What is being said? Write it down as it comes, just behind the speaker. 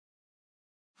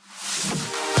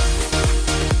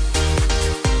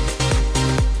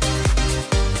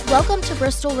Welcome to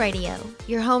Bristol Radio,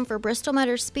 your home for Bristol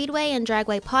Motor Speedway and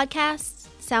Dragway podcasts,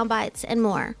 sound bites, and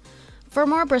more. For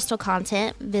more Bristol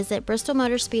content, visit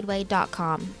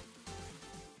bristolmotorspeedway.com.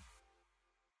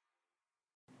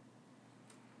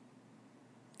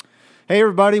 Hey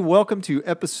everybody, welcome to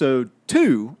episode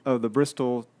 2 of the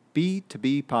Bristol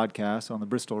B2B podcast on the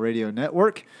Bristol Radio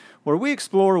Network, where we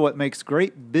explore what makes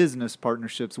great business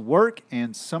partnerships work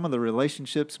and some of the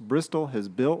relationships Bristol has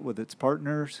built with its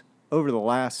partners over the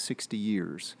last 60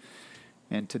 years.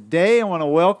 And today I want to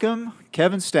welcome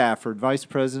Kevin Stafford, Vice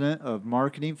President of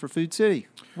Marketing for Food City.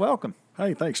 Welcome.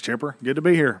 Hey, thanks, Chipper. Good to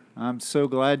be here. I'm so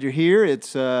glad you're here.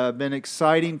 It's been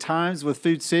exciting times with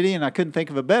Food City, and I couldn't think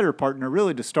of a better partner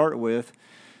really to start with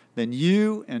than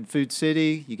you and Food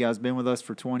City. You guys have been with us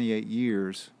for 28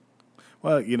 years.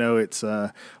 Well, you know, it's.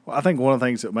 I think one of the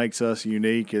things that makes us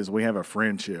unique is we have a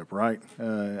friendship, right?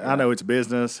 I know it's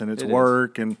business and it's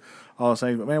work and all those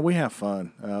things, but man, we have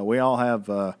fun. We all have,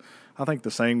 I think,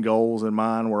 the same goals in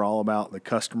mind. We're all about the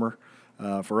customer.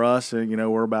 For us, you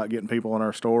know, we're about getting people in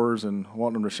our stores and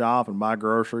wanting them to shop and buy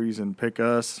groceries and pick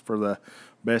us for the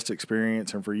best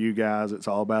experience. And for you guys, it's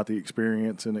all about the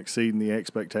experience and exceeding the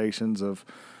expectations of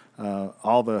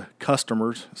all the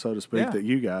customers, so to speak, that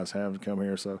you guys have to come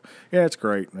here. So, yeah, it's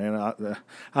great, man.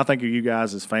 I think of you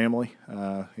guys as family.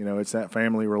 You know, it's that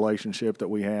family relationship that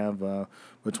we have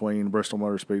between Bristol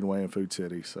Motor Speedway and Food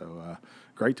City. So,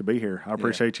 great to be here. I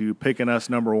appreciate you picking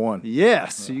us number one.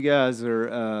 Yes, you guys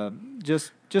are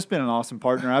just been an awesome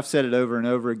partner. I've said it over and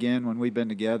over again when we've been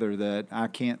together that I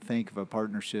can't think of a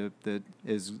partnership that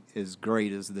is as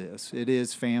great as this. It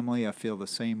is family. I feel the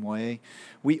same way.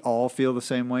 We all feel the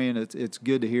same way, and it's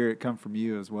good to hear it come from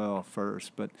you as well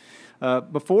first. But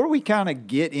before we kind of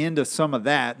get into some of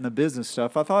that and the business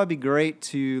stuff, I thought it'd be great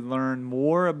to learn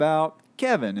more about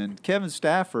Kevin and Kevin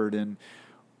Stafford and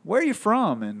where are you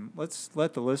from? And let's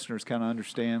let the listeners kind of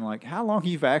understand, like, how long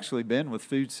you've actually been with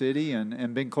Food City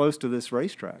and been close to this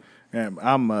racetrack. Yeah,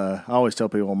 I always tell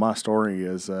people my story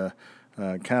is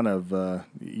kind of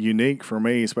unique for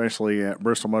me, especially at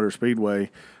Bristol Motor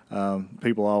Speedway.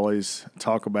 People always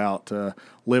talk about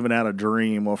living out a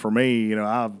dream. Well, for me, you know,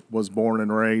 I was born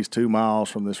and raised 2 miles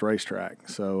from this racetrack.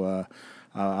 So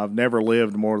I've never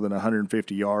lived more than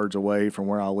 150 yards away from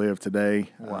where I live today.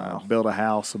 Wow. Built a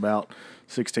house about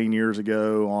 16 years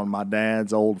ago on my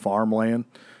dad's old farmland.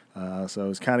 So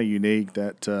it's kind of unique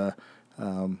that,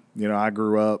 you know, I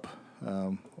grew up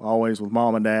always with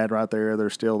mom and dad right there. They're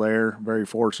still there. Very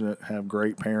fortunate, have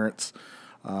great parents.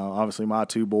 Obviously, my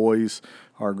 2 boys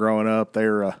are growing up.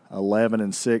 They're 11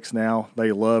 and 6 now.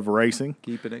 They love racing.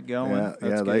 Keeping it going.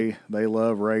 Yeah, they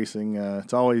love racing.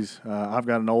 It's always I've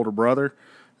got an older brother,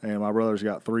 and my brother's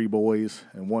got 3 boys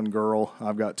and 1 girl.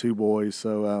 I've got 2 boys,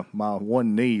 so my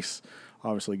one niece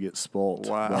obviously gets spoiled.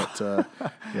 Wow. But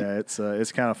yeah,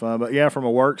 it's kind of fun. But yeah, from a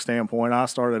work standpoint, I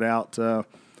started out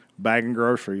bagging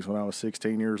groceries when I was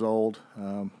 16 years old.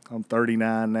 I'm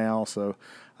 39 now, so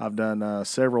I've done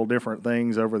several different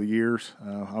things over the years.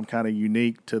 I'm kind of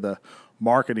unique to the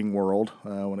marketing world.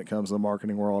 When it comes to the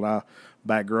marketing world, I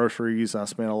bag groceries. I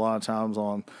spend a lot of times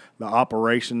on the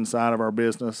operations side of our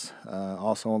business,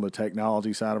 also on the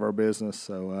technology side of our business.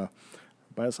 So,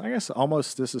 but I guess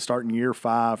almost this is starting year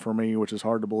 5 for me, which is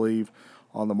hard to believe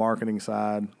on the marketing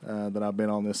side that I've been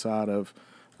on this side of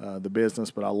the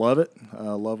business, but I love it.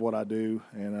 Love what I do,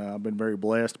 and I've been very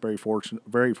blessed, very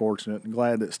fortunate, and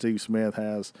glad that Steve Smith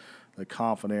has the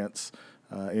confidence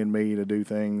in me to do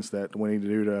things that we need to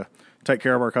do to take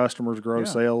care of our customers, grow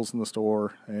sales in the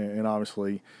store, and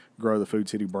obviously grow the Food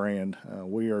City brand.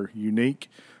 We are unique,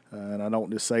 and I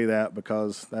don't just say that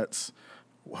because that's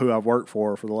who I've worked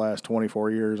for the last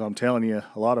 24 years. I'm telling you,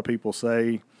 a lot of people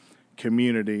say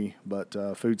community, but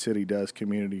Food City does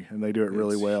community, and they do it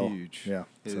really well. It's huge. Yeah,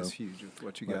 it is huge of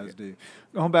what you guys do.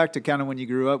 Going back to kind of when you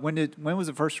grew up, when was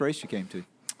the first race you came to?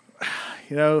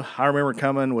 You know, I remember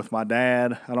coming with my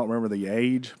dad. I don't remember the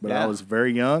age, but I was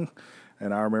very young,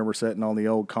 and I remember sitting on the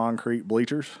old concrete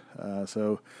bleachers.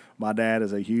 So my dad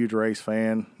is a huge race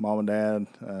fan. Mom and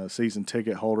dad, season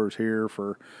ticket holders here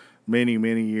for many,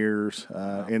 many years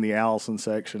in the Allison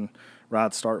section, right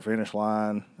at the start-finish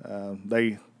line.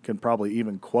 They can probably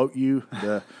even quote you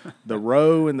the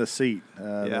row and the seat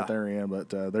that they're in, but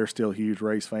they're still huge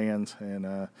race fans,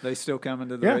 and they still come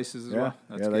into the races as well.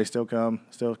 That's good. They still come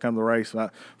to the race.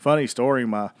 Funny story,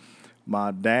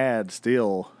 my dad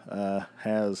still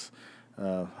has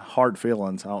hard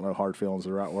feelings. I don't know if hard feelings is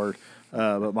the right word,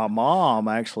 but my mom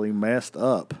actually messed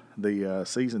up the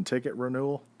season ticket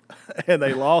renewal. And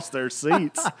they lost their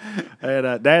seats.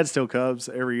 And Dad still comes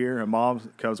every year, and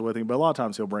Mom comes with him. But a lot of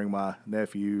times he'll bring my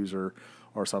nephews or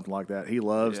or something like that. He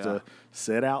loves Yeah. to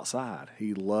sit outside.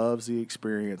 He loves the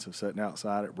experience of sitting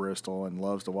outside at Bristol and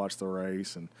loves to watch the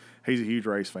race. And he's a huge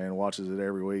race fan, watches it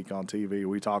every week on TV.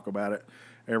 We talk about it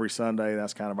every Sunday.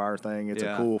 That's kind of our thing. It's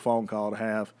Yeah. a cool phone call to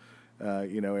have,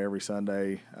 every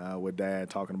Sunday with Dad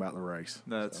talking about the race.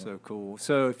 That's so cool.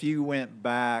 So if you went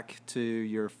back to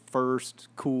your first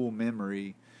cool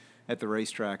memory at the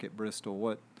racetrack at Bristol,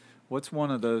 what's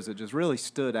one of those that just really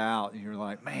stood out and you're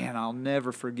like, man, I'll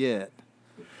never forget?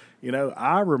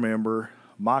 I remember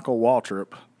Michael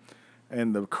Waltrip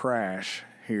and the crash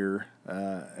here,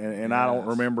 and I don't Yes.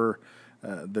 remember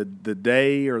the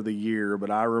day or the year, but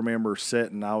I remember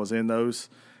sitting. I was in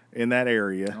that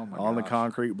area Oh, my on the gosh.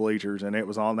 concrete bleachers, and it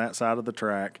was on that side of the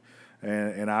track,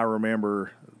 and I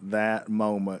remember that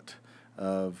moment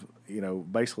of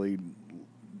basically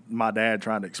my dad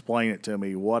trying to explain it to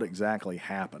me what exactly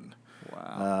happened.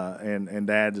 Wow. And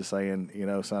Dad just saying,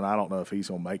 son, I don't know if he's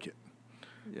gonna make it.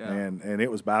 Yeah. And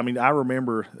it was, I mean, I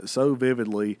remember so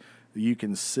vividly. You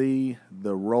can see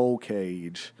the roll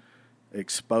cage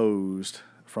exposed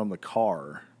from the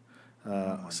car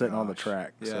sitting on the gosh.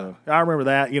 track. Yeah. So I remember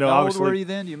that. How old obviously, were you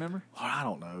then? Do you remember? I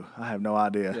don't know. I have no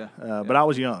idea. Yeah. But I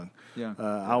was young. Yeah.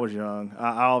 I was young. I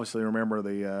obviously remember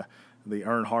the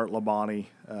Earnhardt Labonte.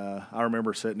 I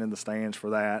remember sitting in the stands for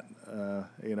that.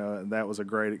 That was a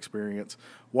great experience.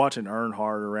 Watching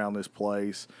Earnhardt around this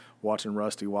place, watching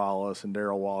Rusty Wallace and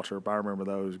Darrell Waltrip. I remember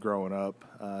those growing up,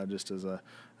 just as a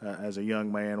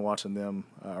young man, watching them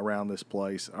around this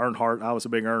place. Earnhardt, I was a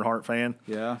big Earnhardt fan.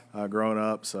 Yeah. Growing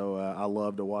up, so I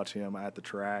loved to watch him at the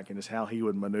track and just how he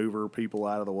would maneuver people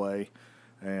out of the way.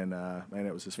 And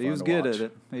it was just fun He was to good watch. at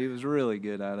it. He was really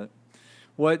good at it.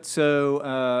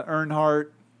 Earnhardt,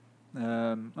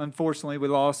 unfortunately, we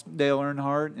lost Dale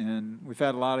Earnhardt, and we've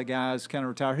had a lot of guys kind of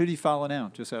retire. Who do you follow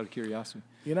now, just out of curiosity?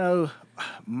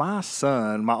 My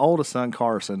oldest son,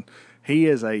 Carson, he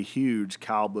is a huge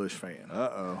Kyle Busch fan.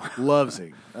 Uh-oh. Loves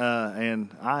him.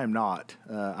 And I am not.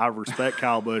 I respect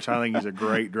Kyle Busch. I think he's a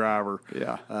great driver.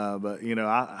 Yeah. But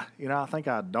I think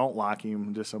I don't like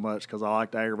him just so much because I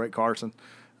like to aggravate Carson.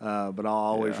 But I'll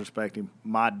always respect him.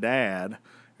 My dad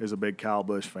is a big Kyle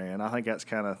Busch fan. I think that's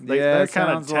kind of they're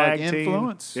kind of sounds like tag team.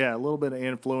 influence. Yeah, a little bit of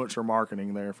influencer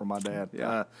marketing there from my dad.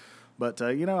 Yeah. But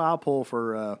I'll pull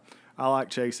for. I like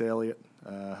Chase Elliott.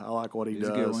 I like what he He's does.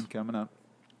 a good one coming up.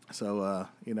 So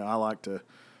I like to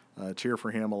cheer for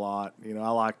him a lot. I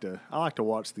like to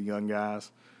watch the young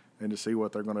guys and to see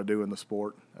what they're going to do in the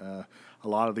sport. A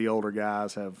lot of the older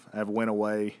guys have went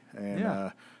away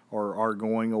and or are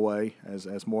going away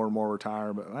as more and more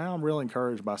retire. But I'm really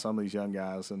encouraged by some of these young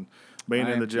guys and being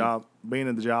in the job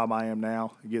I am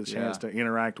now. You get a chance to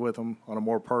interact with them on a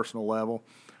more personal level.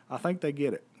 I think they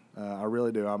get it. I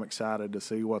really do. I'm excited to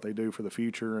see what they do for the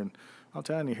future. And I'm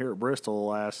telling you, here at Bristol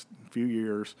the last few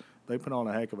years, they put on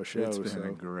a heck of a show. It's been so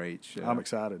a great show. I'm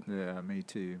excited. Yeah, me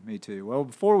too. Well,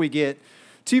 before we get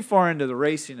too far into the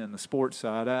racing and the sports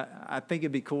side, I think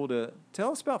it'd be cool to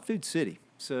tell us about Food City.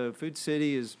 So Food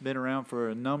City has been around for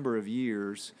a number of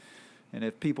years. And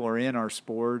if people are in our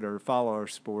sport or follow our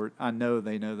sport, I know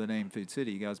they know the name Food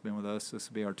City. You guys have been with us. This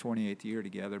will be our 28th year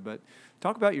together. But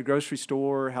talk about your grocery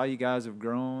store, how you guys have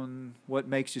grown, what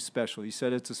makes you special. You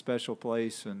said it's a special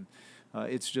place, and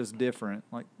it's just different.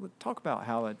 Talk about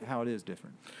how it is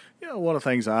different. One of the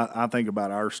things I think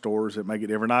about our stores that make it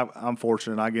different, I'm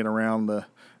fortunate I get around the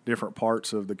different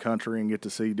parts of the country and get to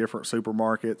see different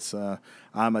supermarkets.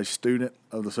 I'm a student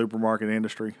of the supermarket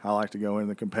industry. I like to go in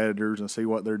the competitors and see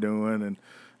what they're doing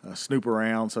and snoop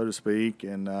around, so to speak.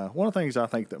 And one of the things I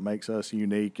think that makes us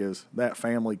unique is that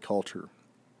family culture.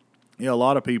 A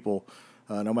lot of people,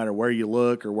 no matter where you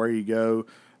look or where you go,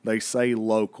 they say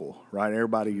local, right?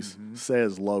 Everybody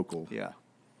says local. Yeah.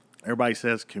 Everybody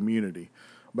says community.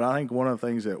 But I think one of the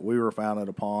things that we were founded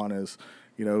upon is,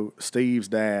 Steve's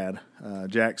dad,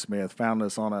 Jack Smith, founded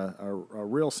us on a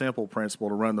real simple principle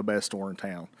to run the best store in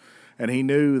town. And he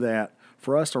knew that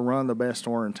for us to run the best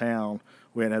store in town,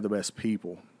 we had to have the best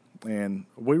people. And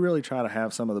we really try to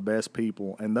have some of the best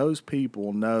people, and those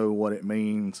people know what it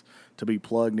means to be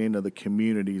plugged into the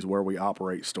communities where we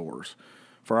operate stores.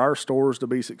 For our stores to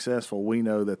be successful, we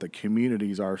know that the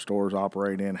communities our stores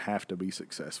operate in have to be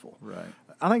successful. Right.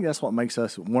 I think that's what makes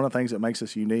us, one of the things that makes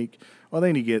us unique. Well,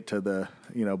 then you get to the,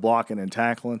 blocking and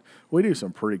tackling. We do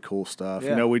some pretty cool stuff.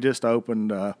 Yeah. We just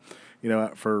opened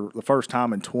for the first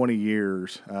time in 20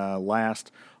 years,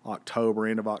 last October,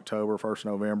 end of October, 1st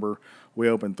November, we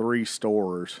opened 3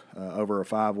 stores over a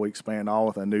 5-week span, all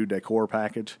with a new decor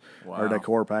package. Wow. Our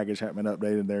decor package hadn't been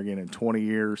updated there again in 20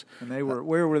 years. And they were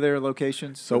where were their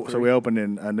locations? So we opened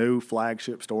in a new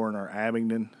flagship store in our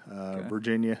Abingdon,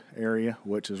 Virginia area,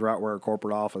 which is right where our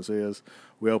corporate office is.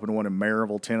 We opened one in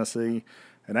Maryville, Tennessee,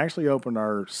 and actually opened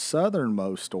our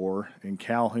southernmost store in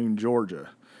Calhoun,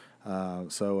 Georgia.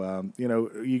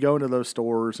 You go into those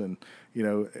stores and,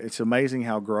 it's amazing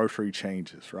how grocery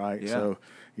changes, right? Yeah. So,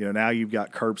 now you've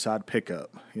got curbside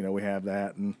pickup. We have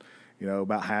that in,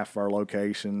 about half of our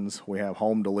locations. We have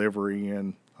home delivery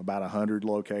in about 100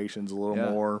 locations, a little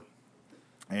more.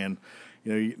 And,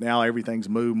 now everything's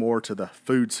moved more to the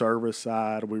food service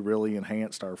side. We really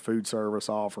enhanced our food service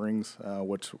offerings,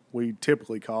 which we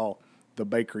typically call the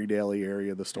bakery deli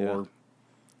area of the store.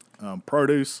 Yeah.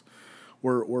 Produce.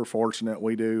 We're fortunate.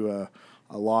 We do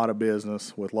a lot of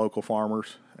business with local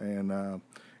farmers, and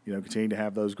continue to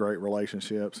have those great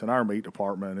relationships. And our meat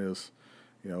department is,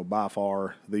 by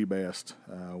far the best.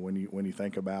 When you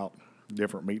think about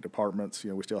different meat departments,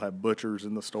 we still have butchers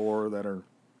in the store that are,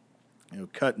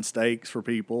 cutting steaks for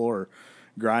people or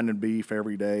grinding beef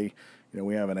every day.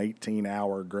 We have an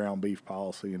 18-hour ground beef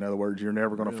policy. In other words, you're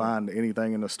never going to find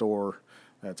anything in the store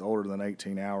that's older than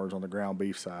 18 hours on the ground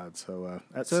beef side. So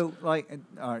that's all right.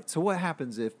 So what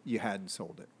happens if you hadn't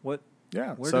sold it? Where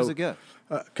so, does it go?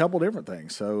 A couple different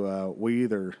things. So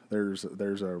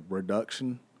there's a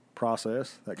reduction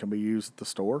process that can be used at the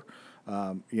store.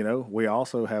 We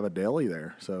also have a deli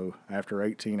there. So after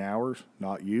 18 hours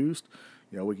not used,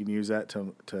 we can use that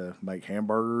to make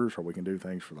hamburgers, or we can do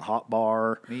things for the hot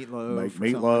bar, meatloaf,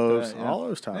 make meatloaves, like that, all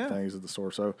those type of things at the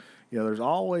store. So, there's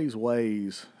always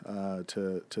ways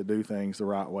to do things the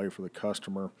right way for the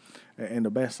customer. And the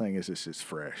best thing is it's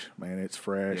fresh, man. It's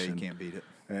fresh. Yeah, you can't beat it.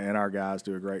 And our guys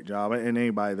do a great job. And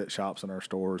anybody that shops in our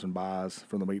stores and buys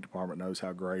from the meat department knows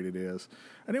how great it is.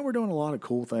 And then we're doing a lot of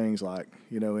cool things like,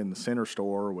 in the center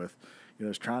store with,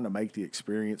 is trying to make the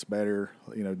experience better.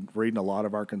 Reading a lot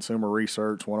of our consumer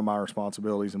research. One of my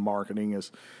responsibilities in marketing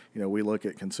is, we look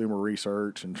at consumer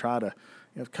research and try to,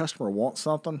 if a customer wants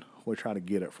something, we try to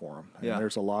get it for them. And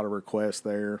there's a lot of requests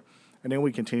there. And then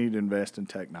we continue to invest in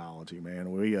technology,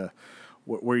 man.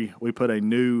 We put a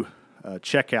new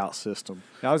checkout system.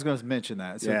 I was going to mention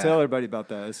that. So tell everybody about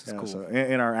that. This is cool. So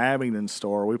in our Abingdon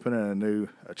store, we put in a new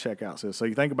checkout system. So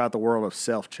you think about the world of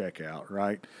self-checkout,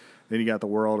 right? Then you got the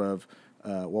world of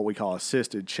what we call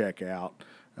assisted checkout,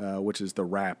 which is the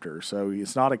Raptor. So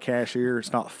it's not a cashier.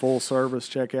 It's not full service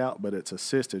checkout, but it's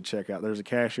assisted checkout. There's a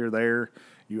cashier there.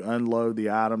 You unload the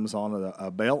items on a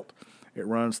belt. It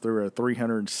runs through a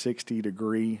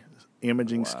 360-degree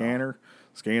imaging scanner,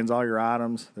 scans all your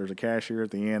items. There's a cashier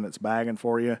at the end that's bagging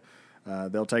for you.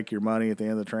 They'll take your money at the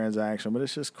end of the transaction, but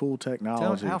it's just cool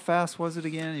technology. How fast was it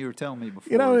again? You were telling me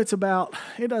before.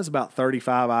 It does about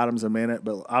 35 items a minute,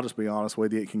 but I'll just be honest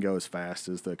with you, it can go as fast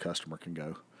as the customer can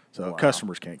go. So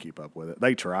customers can't keep up with it.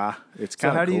 They try. It's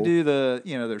kind of cool. So how do you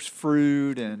do there's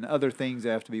fruit and other things that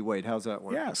have to be weighed. How's that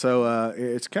work? Yeah, so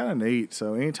it's kind of neat.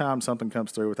 So anytime something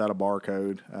comes through without a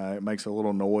barcode, it makes a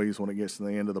little noise when it gets to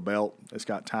the end of the belt. It's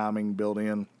got timing built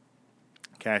in.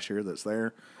 Cashier that's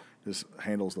there just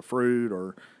handles the fruit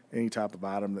or any type of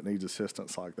item that needs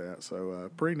assistance like that.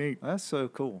 So pretty neat. That's so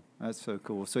cool.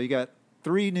 So you got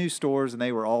 3 new stores, and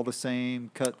they were all the same,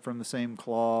 cut from the same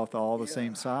cloth, all the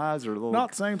same size, or a little?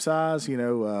 Not the same size.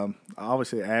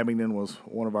 Obviously Abingdon was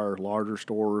one of our larger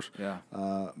stores. Yeah.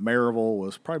 Maryville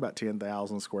was probably about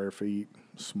 10,000 square feet,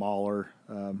 smaller.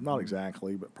 Not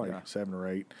exactly, but probably 7 or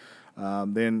 8.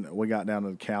 Then we got down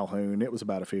to Calhoun. It was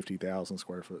about a 50,000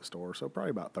 square foot store, so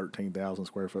probably about 13,000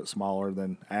 square foot smaller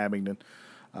than Abingdon.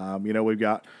 We've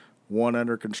got one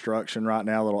under construction right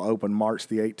now that'll open March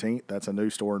the 18th. That's a new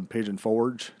store in Pigeon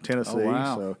Forge, Tennessee. Oh,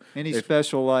 wow. So any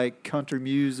special like country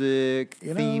music,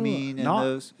 theming, and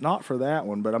those? Not for that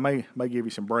one, but I may give you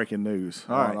some breaking news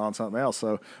on something else.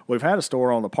 So we've had a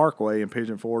store on the Parkway in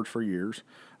Pigeon Forge for years.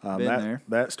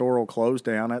 That store will close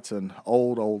down. That's an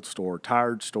old store,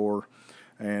 tired store,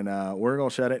 and we're going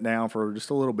to shut it down for just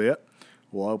a little bit.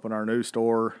 We'll open our new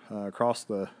store across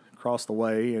the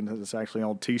way, and it's actually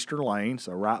on Teaster Lane,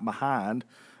 so right behind.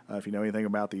 If you know anything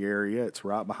about the area, it's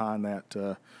right behind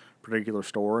that particular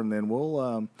store, and then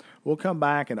we'll come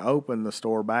back and open the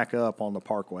store back up on the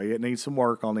Parkway. It needs some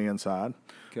work on the inside.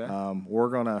 Okay. We're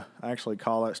going to actually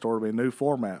call that store to be a new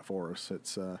format for us.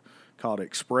 It's called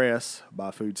Express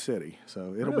by Food City.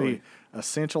 So it'll be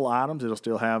essential items. It'll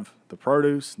still have the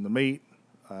produce and the meat,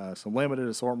 some limited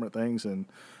assortment things, and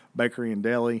bakery and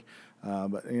deli.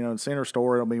 But in center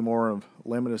store, it'll be more of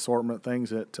limited assortment things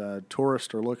that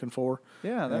tourists are looking for.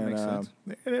 Yeah, that makes sense.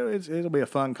 It'll be a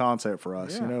fun concept for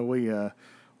us. Yeah.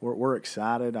 We're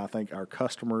excited. I think our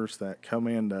customers that come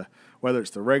in to, whether it's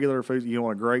the regular food, you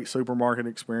want a great supermarket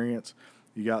experience,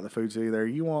 you got the Food City there.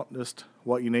 You want just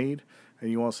what you need, and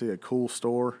you want to see a cool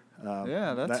store.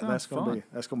 That sounds fun.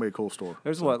 That's gonna be a cool store.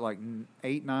 There's like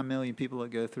 8-9 million people that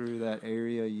go through that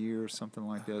area a year or something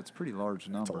like that. It's a pretty large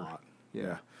number. It's a lot.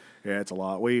 Yeah. Yeah, it's a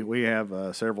lot. We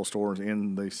have several stores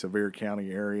in the Sevier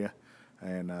County area,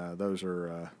 and those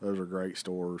are great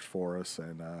stores for us,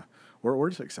 and we're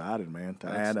just excited, man, to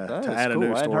add a cool. new I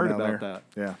hadn't store heard down about there. that.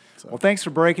 Yeah. So. Well, thanks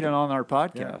for breaking it on our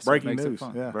podcast. Yeah, It breaking makes it news.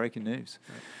 fun. Yeah. Breaking news.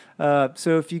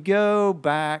 So if you go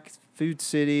back, Food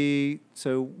City.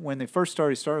 So when they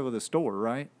started with a store,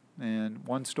 right? And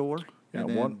one store. Yeah, and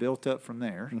then one built up from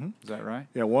there. Mm-hmm. Is that right?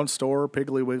 Yeah, one store,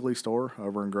 Piggly Wiggly store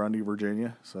over in Grundy,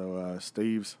 Virginia. So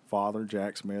Steve's father,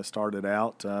 Jack Smith, started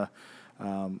out,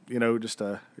 just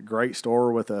a great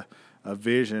store with a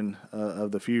vision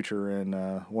of the future. And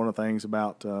one of the things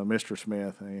about Mr.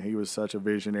 Smith, he was such a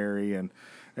visionary, and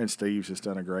Steve's just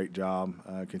done a great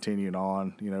job continuing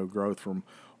on, growth from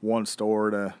one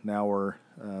store to now we're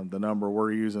the number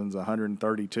we're using is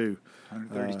 132.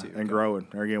 132. And okay. growing.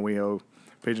 There again, we owe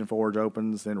Pigeon Forge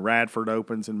opens, then Radford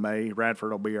opens in May.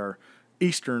 Radford will be our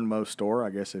easternmost store, I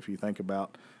guess, if you think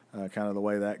about kind of the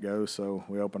way that goes. So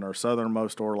we opened our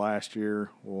southernmost store last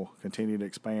year. We'll continue to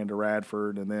expand to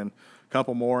Radford, and then a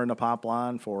couple more in the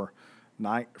pipeline for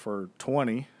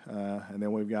 20, and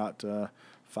then we've got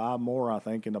 5 more, I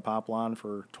think, in the pipeline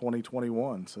for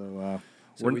 2021. So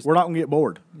we're not going to get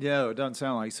bored. Yeah, it doesn't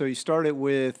sound like. So you started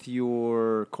with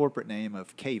your corporate name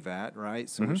of KVAT, right?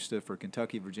 So which stood for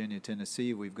Kentucky, Virginia,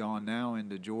 Tennessee. We've gone now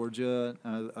into Georgia,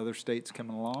 other states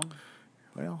coming along.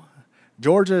 Well,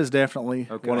 Georgia is definitely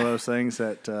Okay. one of those things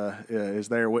that is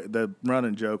there. The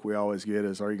running joke we always get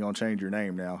is, are you going to change your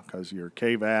name now because you're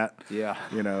KVAT? Yeah.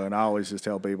 And I always just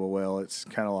tell people, well, it's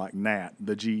kind of like Nat,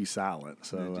 the G silent.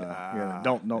 So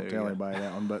don't there tell you anybody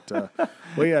that one. But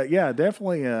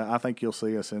definitely, I think you'll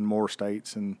see us in more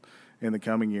states in the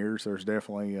coming years. There's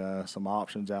definitely some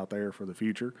options out there for the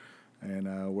future.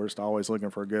 And we're just always looking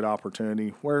for a good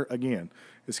opportunity where, again,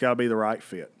 it's got to be the right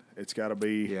fit. It's got to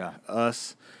be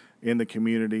us in the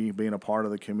community, being a part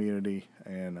of the community,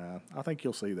 and I think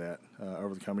you'll see that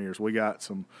over the coming years. We got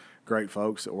some great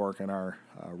folks that work in our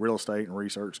real estate and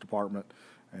research department,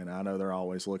 and I know they're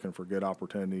always looking for good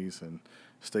opportunities, and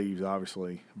Steve's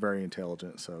obviously very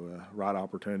intelligent, so right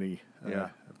opportunity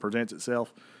presents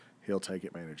itself, he'll take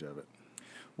advantage of it.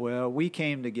 Well, we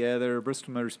came together,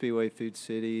 Bristol Motor Speedway, Food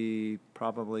City,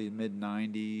 probably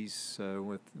mid-'90s,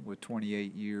 with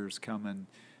 28 years coming.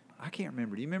 I can't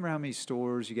remember. Do you remember how many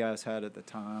stores you guys had at the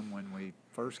time when we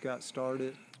first got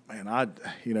started? Man,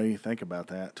 you think about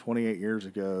that. 28 years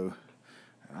ago,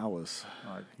 I was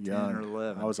Like young. 10 or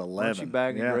 11. I was 11. Weren't you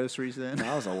bagging groceries then?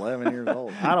 I was 11 years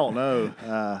old. I don't know.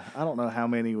 I don't know how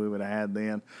many we would have had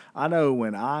then. I know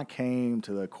when I came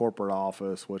to the corporate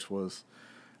office, which was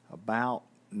about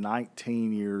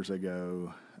 19 years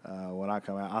ago, when I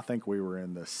come out, I think we were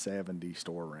in the 70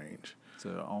 store range.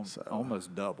 So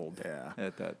almost doubled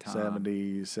at that time.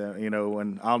 70s,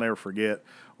 and I'll never forget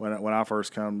when I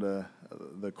first come to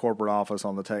the corporate office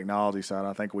on the technology side,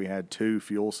 I think we had 2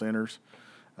 fuel centers.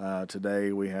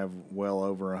 Today we have well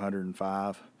over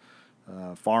 105.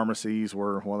 Pharmacies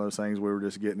were one of those things we were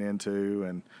just getting into,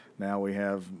 and now we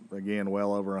have, again,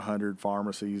 well over 100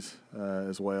 pharmacies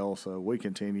as well. So we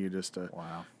continue just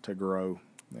to grow.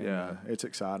 And, it's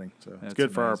exciting. So it's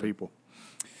good for our people.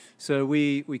 So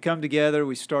we come together,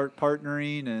 we start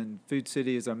partnering, and Food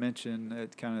City, as I mentioned,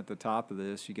 at the top of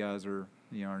this, you guys are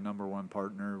our number one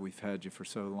partner. We've had you for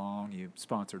so long. You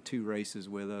sponsor 2 races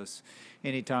with us.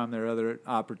 Anytime there are other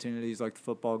opportunities like the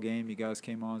football game, you guys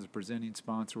came on as a presenting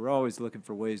sponsor. We're always looking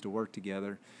for ways to work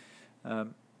together.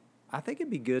 I think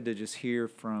it'd be good to just hear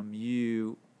from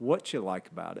you what you like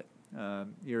about it.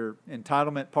 Your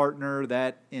entitlement partner,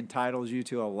 that entitles you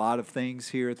to a lot of things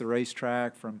here at the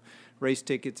racetrack, from race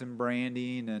tickets and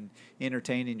branding and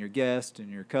entertaining your guests and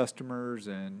your customers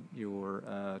and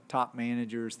your top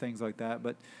managers, things like that.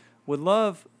 But would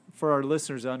love for our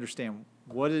listeners to understand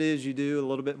what it is you do a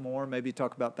little bit more, maybe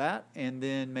talk about that, and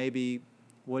then maybe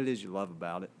what it is you love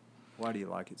about it. Why do you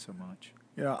like it so much?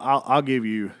 I'll give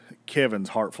you Kevin's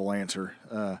heartful answer.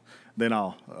 Then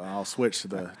I'll switch to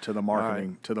the marketing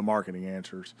right. to the marketing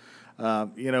answers.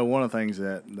 One of the things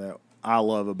that I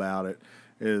love about it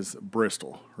is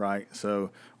Bristol, right?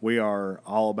 So we are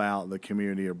all about the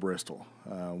community of Bristol.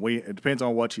 It depends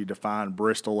on what you define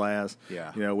Bristol as.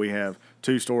 Yeah. You know, we have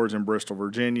 2 stores in Bristol,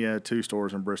 Virginia, 2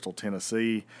 stores in Bristol,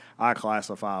 Tennessee. I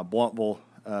classify Blountville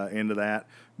into that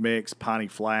mix. Piney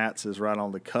Flats is right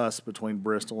on the cusp between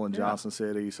Bristol and Johnson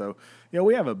City. So, you know,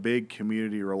 we have a big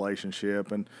community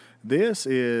relationship, and this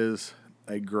is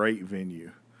a great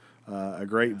venue.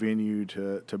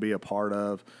 To be a part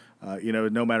of. You know,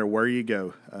 no matter where you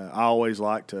go, I always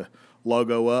like to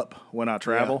logo up when I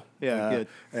travel. Yeah, good.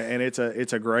 And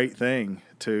it's a great thing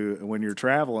to when you're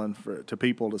traveling to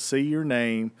people to see your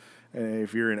name.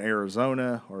 If you're in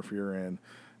Arizona or if you're in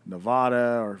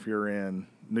Nevada or if you're in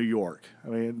New York, I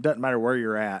mean, it doesn't matter where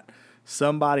you're at.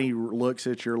 Somebody looks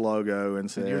at your logo and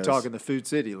says, And you're talking the Food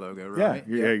City logo, right?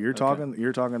 You're talking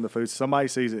the food. Somebody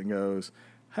sees it and goes,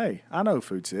 "Hey, I know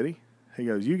Food City." He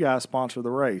goes, "You guys sponsor the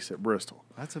race at Bristol."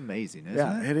 That's amazing, isn't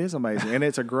Yeah, it? it is amazing. And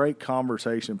it's a great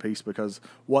conversation piece because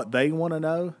what they want to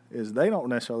know is they don't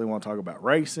necessarily want to talk about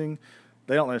racing.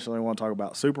 They don't necessarily want to talk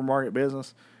about supermarket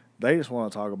business. They just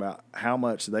want to talk about how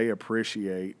much they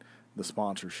appreciate the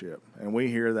sponsorship. And we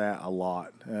hear that a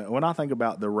lot. When I think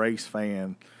about the race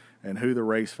fan and who the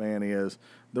race fan is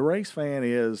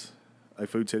a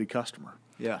Food City customer.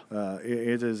 Yeah.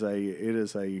 It is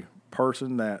a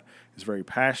person that is very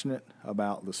passionate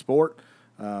about the sport.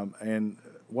 And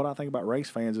what I think about race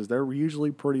fans is they're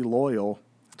usually pretty loyal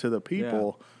to the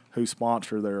people who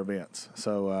sponsor their events.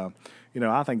 So, you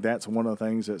know, I think that's one of the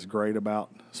things that's great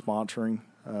about sponsoring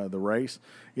the race.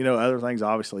 You know, other things,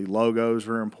 obviously, logos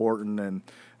are important and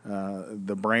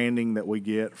the branding that we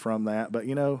get from that. But,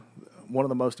 you know, one of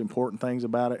the most important things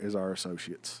about it is our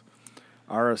associates.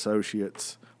 Our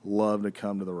associates love to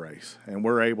come to the race, and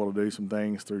we're able to do some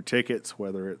things through tickets,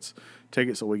 whether it's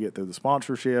tickets that we get through the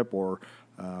sponsorship or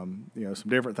you know, some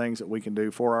different things that we can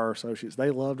do for our associates. They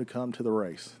love to come to the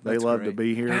race. They That's love great. to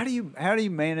be here. How do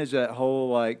you manage that whole,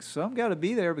 like, some got to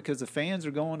be there because the fans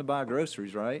are going to buy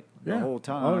groceries, right? The whole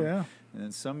time. Oh, yeah.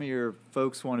 And some of your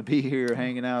folks want to be here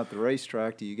hanging out at the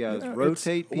racetrack. Do you guys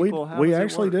rotate people? How We does it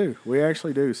actually work? do. We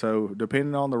actually do. So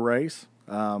depending on the race,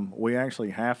 we actually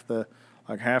half of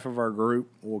our group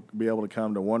will be able to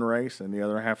come to one race, and the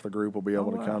other half of the group will be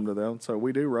able to come to them. So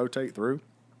we do rotate through.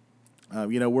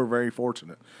 You know, we're very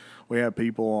fortunate. We have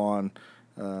people on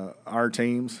our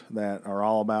teams that are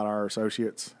all about our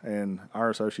associates, and our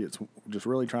associates just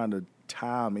really trying to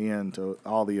tie them into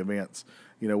all the events.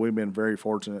 You know, we've been very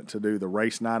fortunate to do the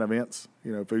race night events,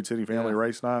 you know, Food City Family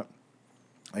Race Night.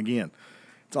 Again,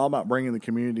 it's all about bringing the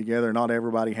community together. Not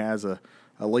everybody has a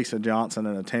Lisa Johnson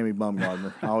and a Tammy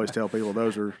Bumgardner. I always tell people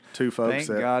those are 2 folks.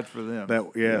 Thank God for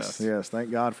them. Yes, thank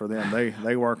God for them.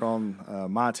 They work on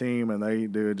my team, and they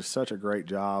do just such a great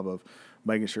job of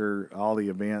making sure all the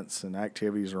events and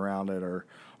activities around it are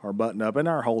buttoned up, and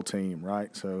our whole team,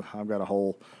 right? So I've got a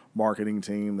whole marketing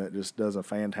team that just does a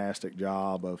fantastic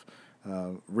job of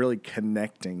really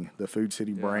connecting the Food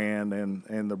City brand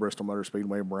and the Bristol Motor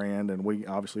Speedway brand, and we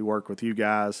obviously work with you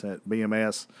guys at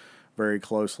BMS very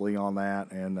closely on that.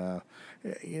 And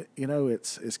you know,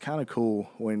 it's kind of cool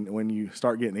when you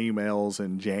start getting emails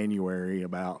in January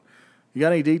about, you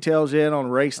got any details yet on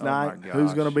race night?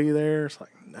 Who's going to be there? It's like,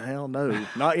 hell no,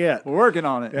 not yet. We're working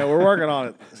on it. Yeah, we're working on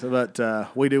it. So,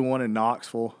 but we do one in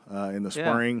Knoxville in the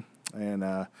spring,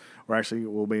 and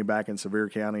we'll be back in Sevier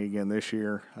County again this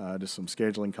year. Just some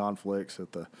scheduling conflicts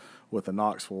with the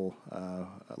Knoxville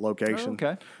location. Oh,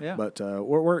 okay, yeah. But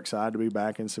we're excited to be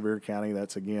back in Sevier County.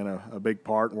 That's again a big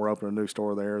part, and we're opening a new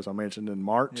store there, as I mentioned, in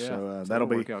March. Yeah, So that'll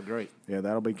work out great. Yeah,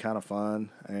 that'll be kind of fun.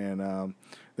 And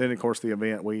then of course the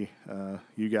event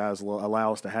you guys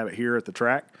allow us to have it here at the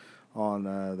track on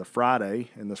the Friday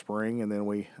in the spring, and then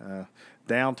we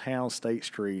downtown State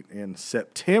Street in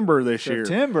September this year.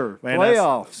 September, Man,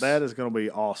 playoffs. That is going to be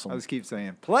awesome. I just keep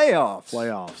saying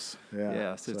playoffs. Yeah.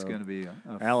 Yes, it's So, going to be a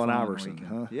Allen fun Iverson, weekend.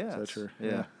 huh? Yes. Is that true?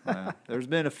 Yeah. There's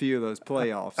been a few of those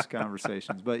playoffs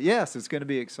conversations, but yes, it's going to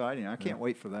be exciting. I can't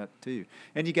wait for that too.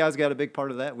 And you guys got a big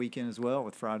part of that weekend as well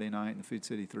with Friday night and the Food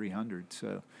City 300.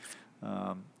 So,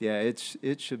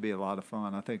 it should be a lot of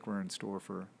fun. I think we're in store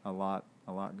for a lot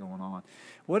going on.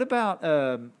 What about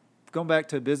going back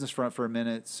to business front for a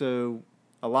minute? So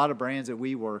a lot of brands that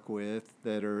we work with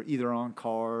that are either on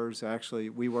cars, actually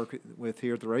we work with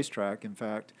here at the racetrack. In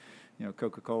fact, you know,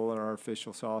 Coca-Cola, our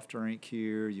official soft drink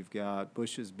here. You've got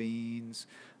Bush's Beans,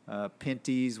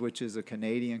 Pinty's, which is a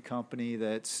Canadian company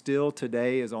that still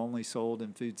today is only sold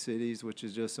in Food Cities, which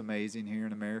is just amazing here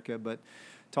in America. But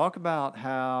Talk about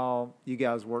how you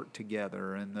guys work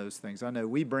together and those things. I know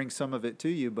we bring some of it to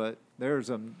you, but there's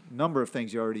a number of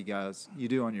things you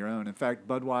do on your own. In fact,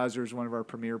 Budweiser is one of our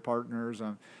premier partners.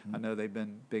 I know they've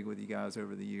been big with you guys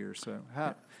over the years. So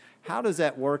how does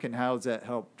that work, and how does that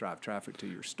help drive traffic to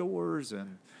your stores?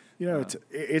 And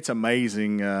it's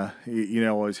amazing. You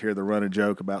always hear the running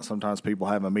joke about sometimes people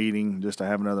have a meeting just to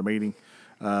have another meeting.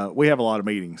 We have a lot of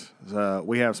meetings.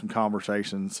 We have some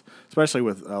conversations, especially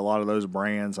with a lot of those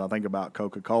brands. I think about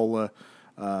Coca-Cola,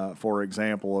 for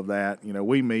example of that.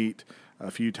 We meet a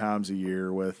few times a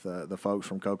year with the folks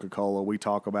from Coca-Cola. We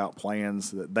talk about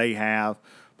plans that they have,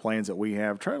 plans that we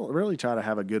have. Really try to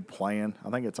have a good plan.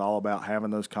 I think it's all about having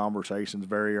those conversations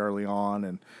very early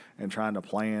on and trying to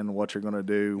plan what you're going to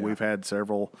do. Yeah. We've had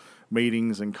several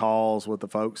meetings and calls with the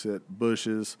folks at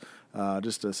Busch's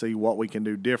just to see what we can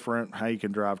do different, how you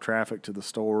can drive traffic to the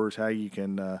stores, how you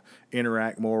can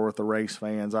interact more with the race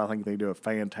fans. I think they do a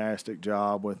fantastic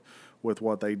job with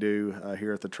what they do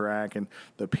here at the track. And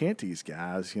the Pinty's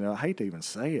guys, I hate to even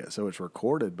say it, so it's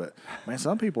recorded, but, man,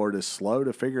 some people are just slow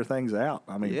to figure things out.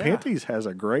 I mean, Pinty's has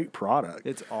a great product.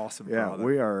 It's awesome product.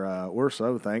 We're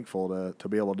so thankful to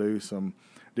be able to do some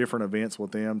different events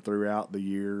with them throughout the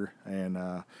year. And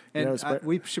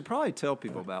we should probably tell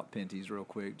people about Pinty's real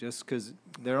quick, just because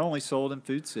they're only sold in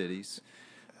Food Cities.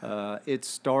 It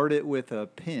started with a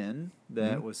pin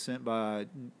that was sent by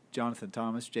Jonathan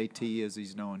Thomas, JT as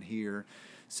he's known here,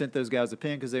 sent those guys a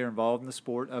pin because they were involved in the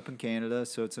sport up in Canada.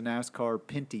 So it's a NASCAR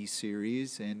Pinty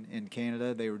series in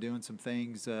Canada. They were doing some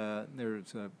things. There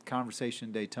was a conversation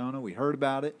in Daytona. We heard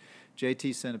about it.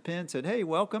 JT sent a pin, said, hey,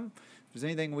 welcome. If there's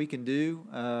anything we can do,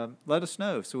 let us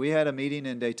know. So we had a meeting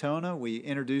in Daytona. We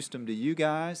introduced them to you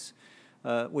guys,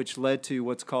 which led to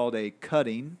what's called a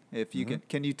cutting. If you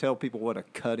can you tell people what a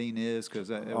cutting is? Because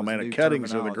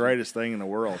cuttings are the greatest thing in the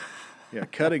world. Yeah,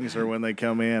 cuttings are when they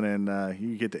come in and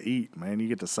you get to eat, man. You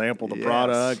get to sample the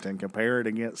product and compare it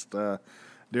against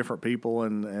different people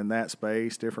in that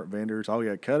space, different vendors. Oh,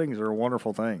 yeah, cuttings are a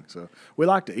wonderful thing. So we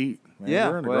like to eat. Man. Yeah,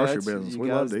 we're in the grocery business.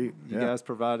 We love to eat. You guys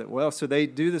provide it well. So they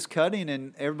do this cutting,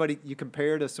 and everybody, you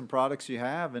compare to some products you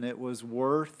have, and it was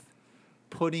worth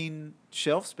putting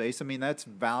shelf space. I mean, that's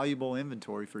valuable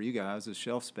inventory for you guys is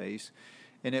shelf space.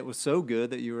 And it was so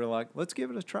good that you were like, let's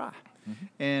give it a try. Mm-hmm.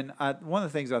 And one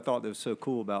of the things I thought that was so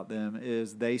cool about them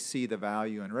is they see the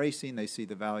value in racing, they see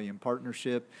the value in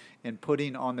partnership, and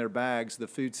putting on their bags the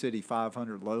Food City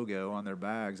 500 logo on their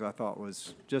bags I thought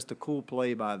was just a cool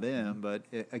play by them, but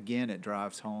it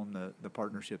drives home the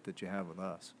partnership that you have with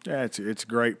us. Yeah, it's a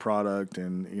great product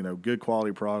and, good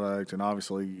quality product, and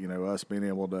obviously, us being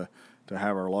able to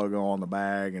have our logo on the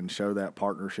bag and show that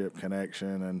partnership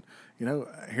connection. And,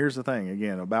 here's the thing,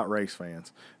 again, about race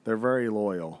fans. They're very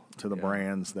loyal to the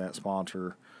brands that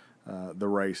sponsor the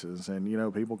races.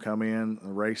 And, people come in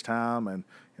race time and,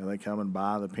 they come and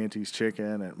buy the Pinty's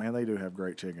chicken. And, man, they do have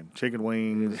great chicken. Chicken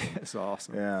wings. It's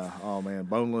awesome. Yeah. Oh, man,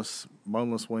 boneless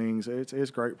wings.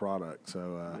 It's greck product.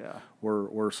 So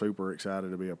we're super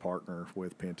excited to be a partner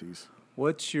with Pinty's.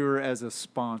 What's as a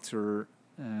sponsor,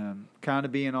 kind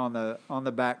of being on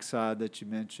the backside that you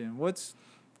mentioned,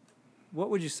 what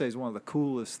would you say is one of the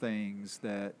coolest things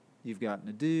that you've gotten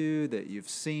to do, that you've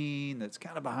seen, that's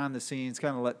kind of behind the scenes,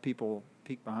 kind of let people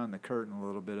peek behind the curtain a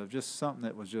little bit of just something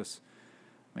that was just,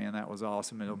 man, that was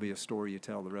awesome. It'll be a story you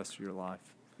tell the rest of your life.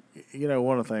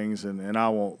 One of the things, and I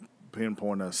won't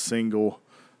pinpoint a single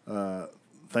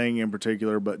thing in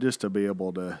particular, but just to be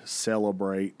able to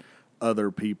celebrate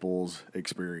other people's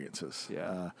experiences.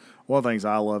 Yeah. One of the things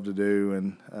I love to do,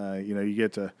 and you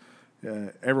get to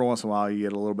every once in a while you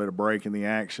get a little bit of break in the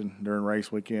action during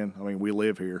race weekend. I mean, we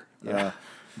live here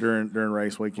during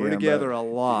race weekend. We're together a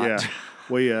lot.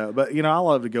 Yeah, but I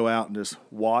love to go out and just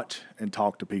watch and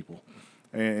talk to people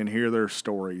and hear their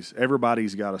stories.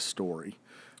 Everybody's got a story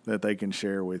that they can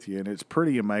share with you, and it's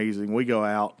pretty amazing. We go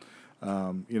out,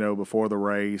 before the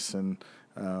race, and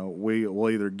we'll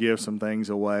either give some things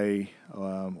away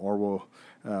or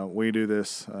we do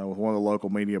this with one of the local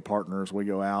media partners. We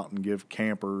go out and give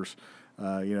campers,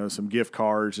 some gift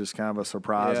cards, just kind of a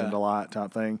surprise and delight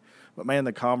type thing. But, man,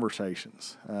 the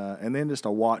conversations and then just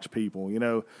to watch people.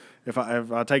 If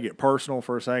I take it personal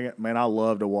for a second, man, I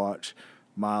love to watch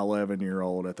my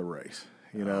 11-year-old at the race.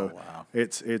 Oh, wow.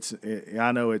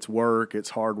 I know it's work, it's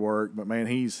hard work, but, man,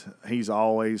 he's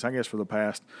always, I guess for the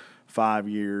past 5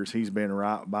 years, he's been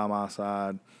right by my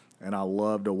side, and I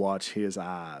love to watch his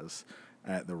eyes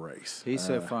at the race. He's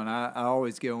so fun. I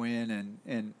always go in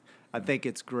and I think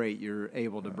it's great you're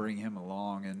able to bring him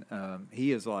along, and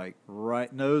he is like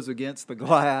right nose against the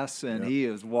glass, and he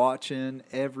is watching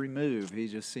every move. He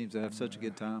just seems to have such a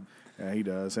good time. Yeah, he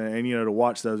does. And to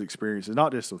watch those experiences,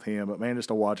 not just with him, but, man, just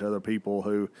to watch other people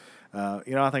who, I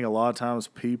think a lot of times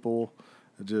people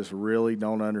just really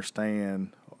don't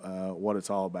understand what it's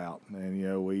all about.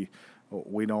 And,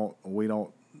 we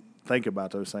don't think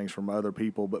about those things from other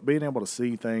people, but being able to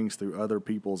see things through other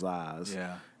people's eyes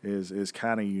is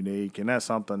kind of unique. And that's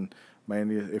something,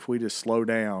 man, if we just slow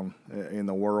down in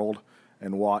the world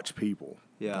and watch people,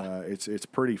 it's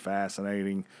pretty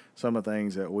fascinating, some of the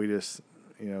things that we just –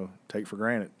 take for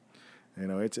granted.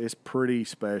 It's pretty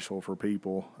special for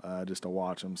people just to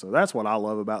watch them. So that's what I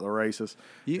love about the races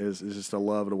is just a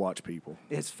love to watch people.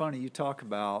 It's funny you talk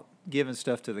about giving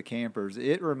stuff to the campers.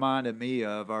 It reminded me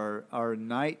of our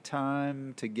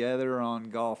nighttime together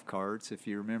on golf carts. If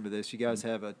you remember this, you guys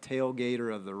have a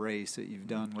tailgater of the race that you've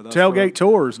done with us. Tailgate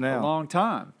tours now. A long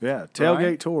time. Yeah,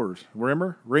 tailgate tours.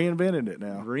 Remember? Reinvented it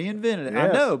now. Reinvented it.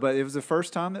 Yes. I know, but it was the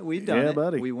first time that we'd done it. Yeah,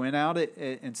 buddy. We went out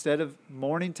instead of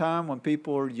morning time when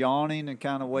people were yawning and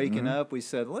kind of waking up, we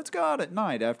said, let's go out at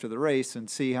night after the race and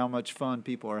see how much fun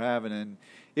people are having. And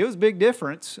it was a big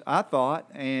difference, I thought,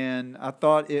 and I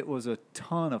thought it was a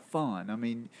ton of fun. I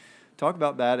mean, talk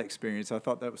about that experience. I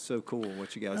thought that was so cool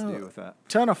what you guys do with that.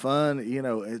 Ton of fun.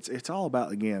 It's all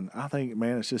about, again, I think,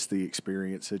 man, it's just the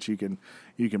experience that you can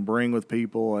bring with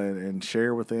people and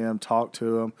share with them, talk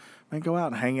to them, and go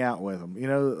out and hang out with them.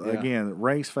 Again,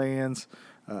 race fans,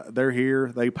 they're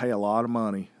here. They pay a lot of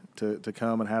money to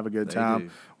come and have a good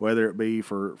time, whether it be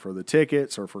for the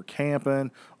tickets or for camping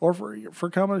or for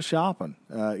coming to shopping.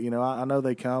 I know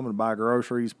they come and buy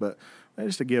groceries, but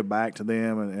just to give back to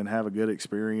them and have a good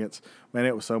experience. Man,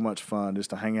 it was so much fun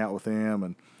just to hang out with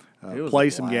them and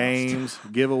play some games,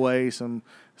 give away some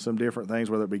different things,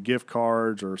 whether it be gift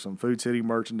cards or some Food City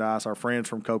merchandise. Our friends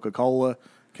from Coca-Cola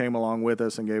came along with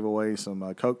us and gave away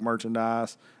some Coke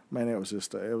merchandise. Man, it was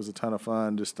a ton of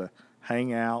fun just to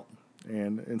hang out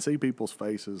and see people's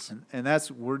faces.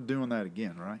 And we're doing that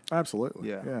again, right? Absolutely.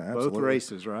 Yeah, absolutely. Both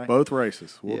races, right? Both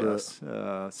races. We'll do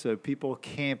it. So people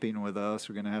camping with us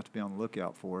are going to have to be on the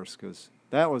lookout for us because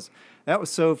that was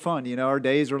so fun. Our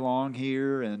days are long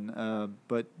here, and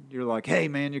but you're like, hey,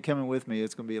 man, you're coming with me.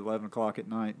 It's going to be 11 o'clock at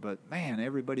night. But, man,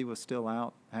 everybody was still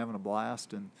out having a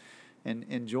blast and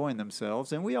enjoying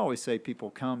themselves. And we always say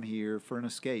people come here for an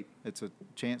escape. It's a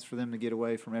chance for them to get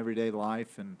away from everyday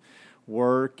life and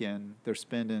work, and they're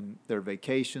spending their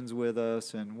vacations with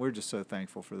us, and we're just so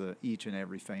thankful for each and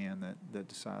every fan that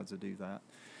decides to do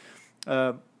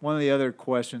that. One of the other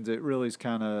questions that really is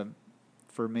kind of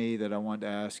for me that I wanted to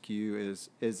ask you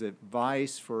is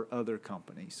advice for other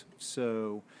companies.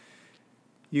 So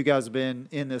you guys have been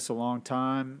in this a long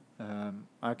time.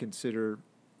 I consider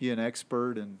you an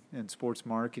expert in sports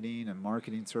marketing and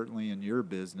marketing certainly in your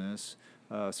business.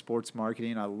 Sports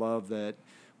marketing, I love that.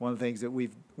 One of the things that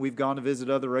we've gone to visit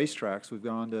other racetracks.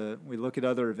 We look at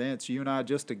other events. You and I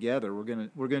just together. We're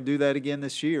gonna do that again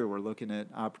this year. We're looking at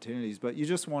opportunities, but you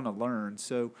just want to learn.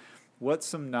 So, what's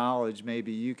some knowledge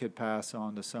maybe you could pass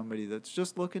on to somebody that's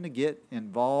just looking to get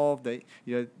involved? They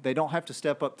don't have to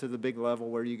step up to the big level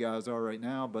where you guys are right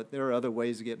now, but there are other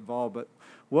ways to get involved. But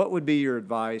what would be your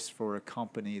advice for a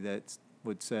company that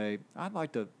would say, I'd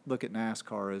like to look at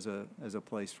NASCAR as a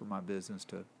place for my business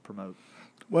to promote?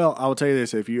 Well, I will tell you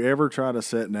this: if you ever try to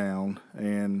sit down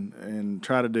and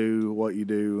try to do what you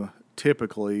do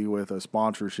typically with a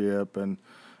sponsorship and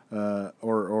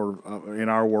or in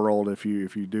our world, if you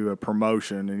do a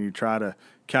promotion and you try to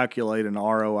calculate an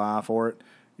ROI for it,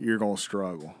 you're going to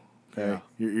struggle. Okay,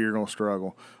 you're going to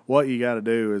struggle. What you got to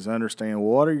do is understand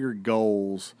what are your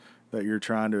goals that you're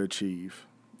trying to achieve,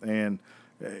 and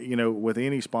with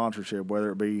any sponsorship,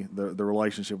 whether it be the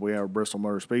relationship we have with Bristol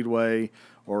Motor Speedway,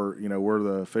 or we're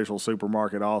the official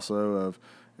supermarket also of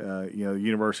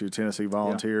University of Tennessee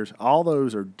Volunteers. All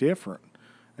those are different,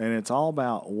 and it's all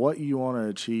about what you want to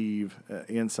achieve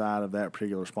inside of that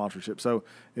particular sponsorship. So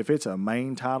if it's a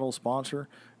main title sponsor,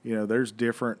 there's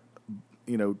different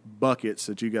buckets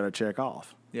that you got to check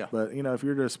off. Yeah. But if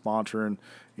you're just sponsoring,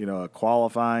 a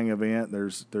qualifying event,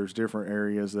 there's different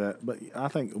areas that. But I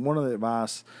think one of the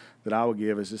advice that I would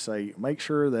give is to say, make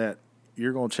sure that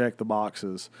you're going to check the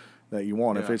boxes that you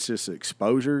want. Yeah. If it's just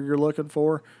exposure you're looking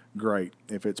for, great.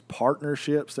 If it's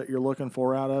partnerships that you're looking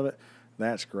for out of it,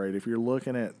 that's great. If you're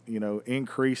looking at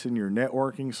increasing your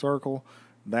networking circle,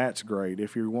 that's great.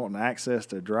 If you're wanting access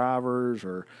to drivers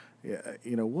or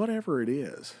whatever it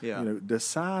is,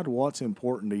 decide what's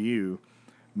important to you.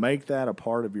 Make that a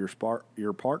part of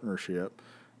your partnership,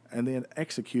 and then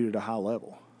execute at a high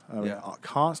level. I mean,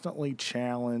 constantly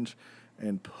challenge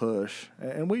and push,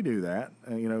 and we do that.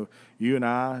 And, you know, you and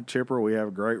I, Chipper, we have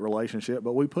a great relationship,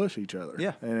 but we push each other.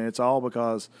 Yeah. And it's all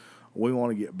because we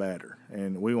want to get better,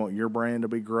 and we want your brand to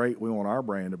be great. We want our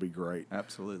brand to be great.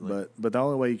 Absolutely. But the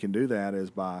only way you can do that is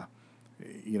by,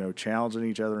 you know, challenging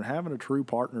each other and having a true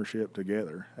partnership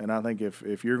together. And I think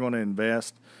if you're going to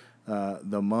invest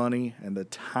the money and the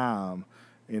time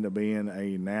into being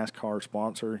a NASCAR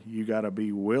sponsor, you got to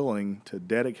be willing to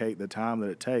dedicate the time that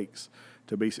it takes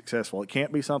to be successful. It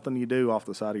can't be something you do off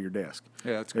the side of your desk.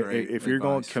 Yeah, that's great. If you're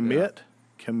going to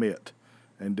commit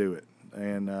and do it.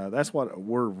 And that's what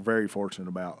we're very fortunate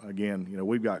about. Again, you know,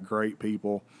 we've got great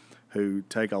people who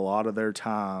take a lot of their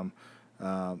time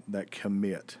that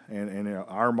commit. And you know,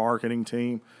 our marketing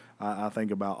team, I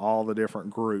think about all the different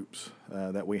groups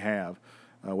that we have,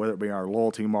 whether it be our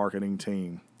loyalty marketing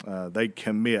team. They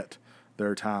commit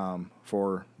their time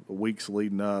for weeks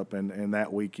leading up and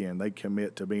that weekend. They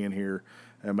commit to being here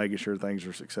and making sure things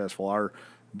are successful. Our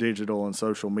digital and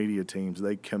social media teams,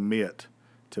 they commit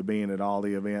to being at all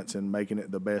the events and making it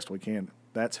the best we can.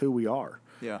 That's who we are.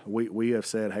 Yeah. We have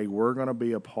said, hey, we're going to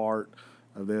be a part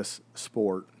of this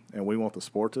sport, and we want the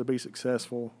sport to be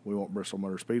successful. We want Bristol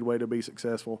Motor Speedway to be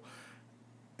successful,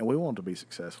 and we want to be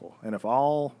successful. And if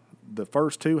all the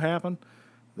first two happen,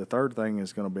 the third thing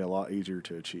is going to be a lot easier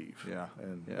to achieve. Yeah.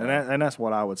 And that's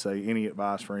what I would say. Any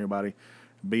advice for anybody,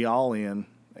 be all in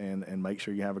and make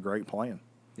sure you have a great plan.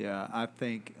 Yeah, I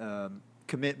think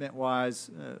commitment-wise,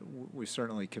 we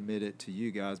certainly committed to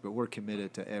you guys, but we're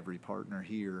committed to every partner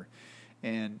here.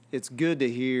 And it's good to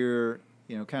hear,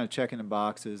 you know, kind of checking the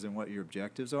boxes and what your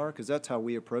objectives are, because that's how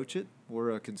we approach it.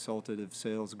 We're a consultative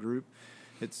sales group.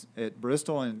 It's at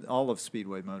Bristol and all of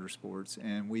Speedway Motorsports,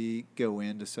 and we go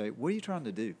in to say, what are you trying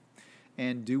to do?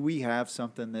 And do we have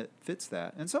something that fits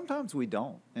that? And sometimes we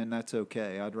don't, and that's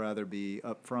okay. I'd rather be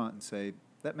upfront and say,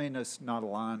 that may not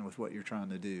align with what you're trying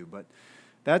to do. But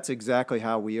that's exactly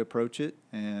how we approach it,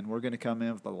 and we're going to come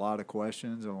in with a lot of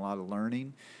questions and a lot of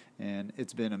learning. And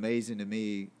it's been amazing to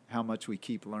me how much we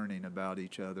keep learning about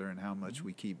each other and how much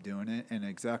we keep doing it, and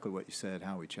exactly what you said,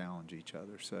 how we challenge each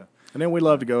other. So, and then we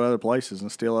love to go other places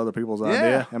and steal other people's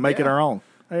idea and make it our own.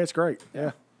 Hey, it's great.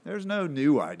 Yeah. There's no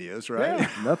new ideas, right? Yeah,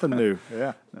 nothing new.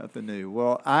 Yeah. Nothing new.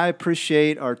 Well, I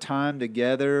appreciate our time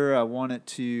together. I wanted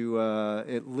to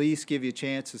at least give you a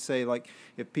chance to say, like,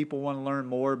 if people want to learn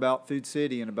more about Food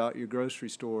City and about your grocery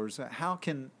stores, how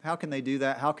can they do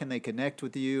that? How can they connect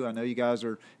with you? I know you guys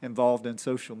are involved in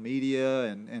social media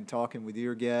and talking with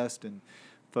your guests and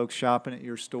folks shopping at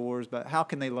your stores, but how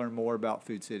can they learn more about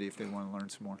Food City if they want to learn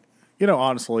some more? You know,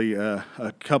 honestly, a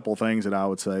couple things that I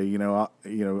would say. You know,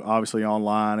 obviously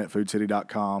online at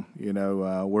foodcity.com. You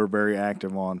know, we're very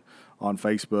active on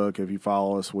Facebook. If you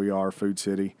follow us, we are Food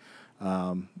City,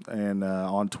 and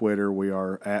on Twitter we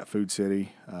are at Food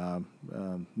City.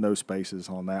 No spaces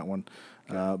on that one.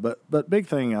 Okay. But big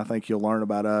thing I think you'll learn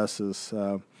about us is,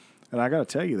 and I got to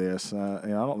tell you this, and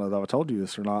I don't know if I told you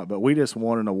this or not, but we just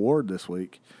won an award this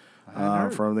week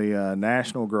from the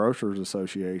National Grocers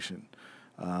Association.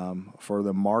 For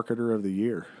the Marketer of the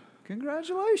Year.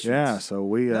 Congratulations! Yeah, so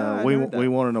we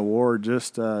won an award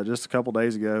just a couple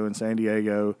days ago in San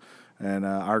Diego, and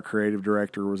our creative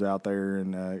director was out there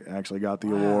and actually got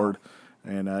the award,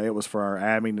 and it was for our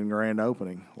Abingdon grand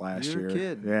opening last year. You're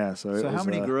kidding. Yeah, so how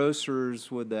many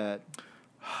grocers would that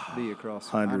be across?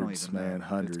 Hundreds, man,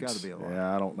 hundreds. It's got to be a lot.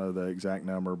 Yeah, I don't know the exact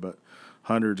number, but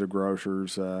hundreds of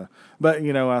grocers. But,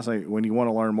 you know, I think when you want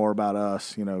to learn more about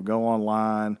us, you know, go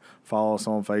online, follow us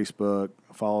on Facebook,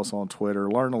 follow us on Twitter,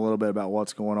 learn a little bit about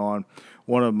what's going on.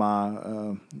 One of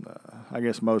my, I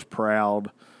guess, most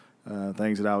proud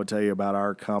things that I would tell you about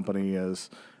our company is,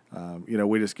 you know,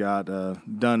 we just got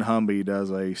dunnhumby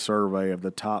does a survey of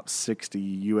the top 60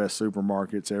 U.S.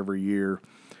 supermarkets every year.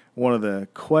 One of the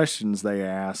questions they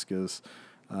ask is,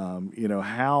 you know,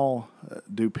 how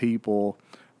do people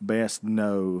best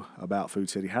know about Food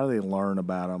City? How do they learn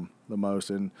about them the most?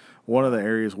 And one of the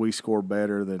areas we score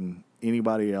better than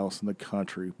anybody else in the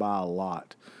country by a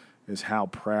lot is how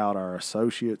proud our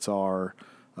associates are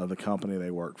of the company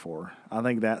they work for. I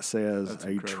think that says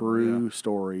a true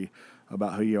story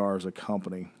about who you are as a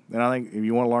company. And I think if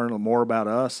you want to learn more about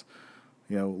us,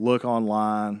 you know, look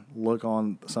online, look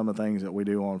on some of the things that we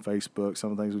do on Facebook,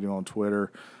 some of the things we do on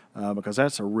Twitter, because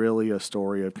that's really a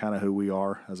story of kind of who we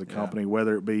are as a company,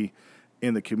 whether it be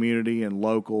in the community and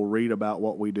local, read about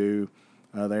what we do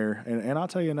there. And I'll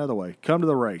tell you another way. Come to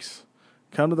the race.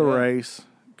 Come to the race.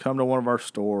 Come to one of our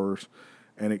stores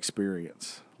and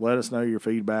experience. Let us know your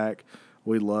feedback.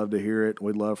 We'd love to hear it.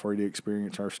 We'd love for you to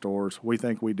experience our stores. We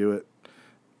think we do it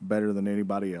better than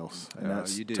anybody else, and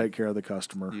that's you do. take care of the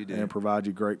customer You do. and provide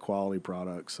you great quality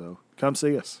products. So come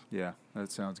see us. Yeah,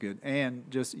 that sounds good. And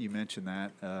just you mentioned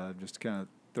that, just to kind of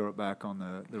throw it back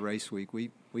on the race week, we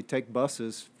take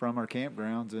buses from our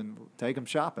campgrounds and take them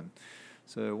shopping.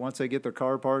 So once they get their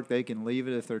car parked, they can leave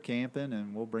it if they're camping,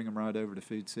 and we'll bring them right over to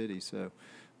Food City. So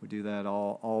we do that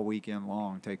all weekend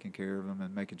long, taking care of them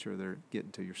and making sure they're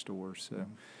getting to your stores.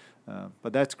 So,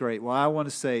 but that's great. Well, I want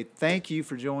to say thank you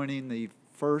for joining the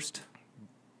first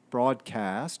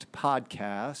podcast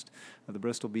of the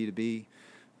Bristol B2B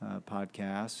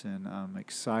podcast, and I'm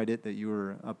excited that you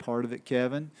were a part of it,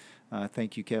 Kevin.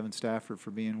 Thank you, Kevin Stafford,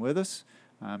 for being with us.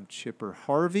 I'm Chipper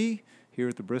Harvey here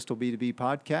at the Bristol B2B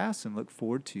podcast, and look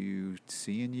forward to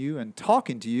seeing you and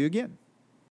talking to you again.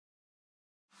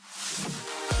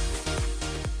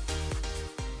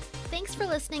 Thanks for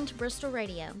listening to Bristol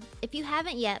Radio. If you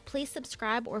haven't yet, please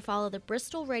subscribe or follow the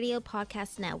Bristol Radio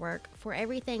Podcast Network for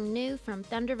everything new from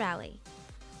Thunder Valley.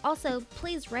 Also,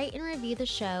 please rate and review the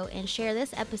show and share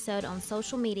this episode on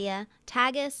social media,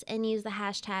 tag us, and use the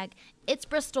hashtag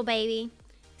 #It'sBristolBaby.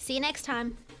 See you next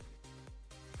time.